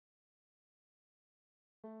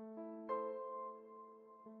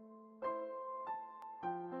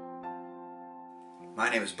My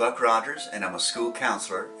name is Buck Rogers, and I'm a school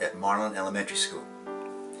counselor at Marlin Elementary School.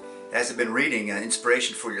 As I've been reading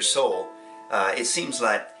Inspiration for Your Soul, it seems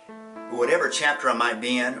like whatever chapter I might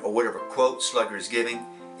be in or whatever quote Slugger is giving,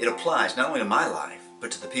 it applies not only to my life, but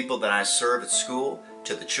to the people that I serve at school,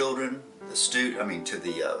 to the children, to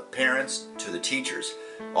the parents, to the teachers,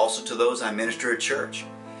 also to those I minister at church.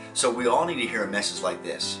 So we all need to hear a message like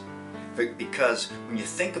this, because when you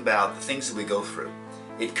think about the things that we go through,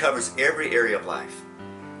 it covers every area of life.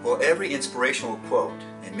 Well, every inspirational quote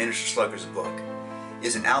in Minister Slugger's book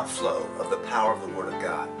is an outflow of the power of the Word of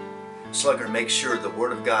God. Slugger makes sure the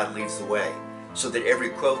Word of God leads the way, so that every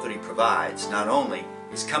quote that he provides not only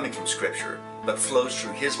is coming from Scripture, but flows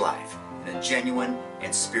through his life in a genuine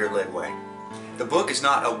and Spirit-led way. The book is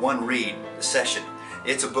not a one-read session.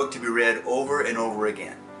 It's a book to be read over and over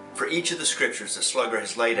again. For each of the Scriptures that Slugger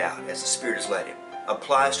has laid out as the Spirit has led him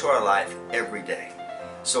applies to our life every day.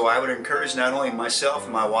 So I would encourage not only myself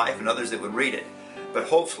and my wife and others that would read it, but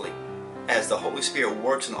hopefully, as the Holy Spirit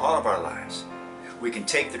works in all of our lives, we can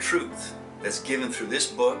take the truth that's given through this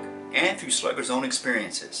book and through Slugger's own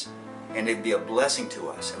experiences, and it'd be a blessing to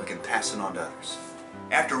us, and we can pass it on to others.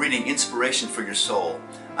 After reading Inspiration for Your Soul,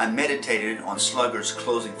 I meditated on Slugger's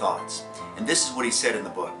closing thoughts, and this is what he said in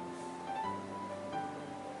the book.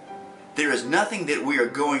 There is nothing that we are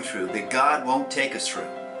going through that God won't take us through.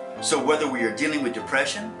 So whether we are dealing with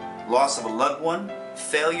depression, loss of a loved one,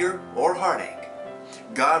 failure, or heartache,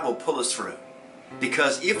 God will pull us through.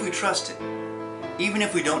 Because if we trust Him, even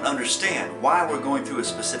if we don't understand why we're going through a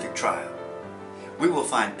specific trial, we will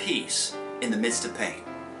find peace in the midst of pain.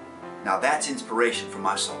 Now that's inspiration for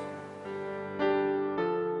my soul.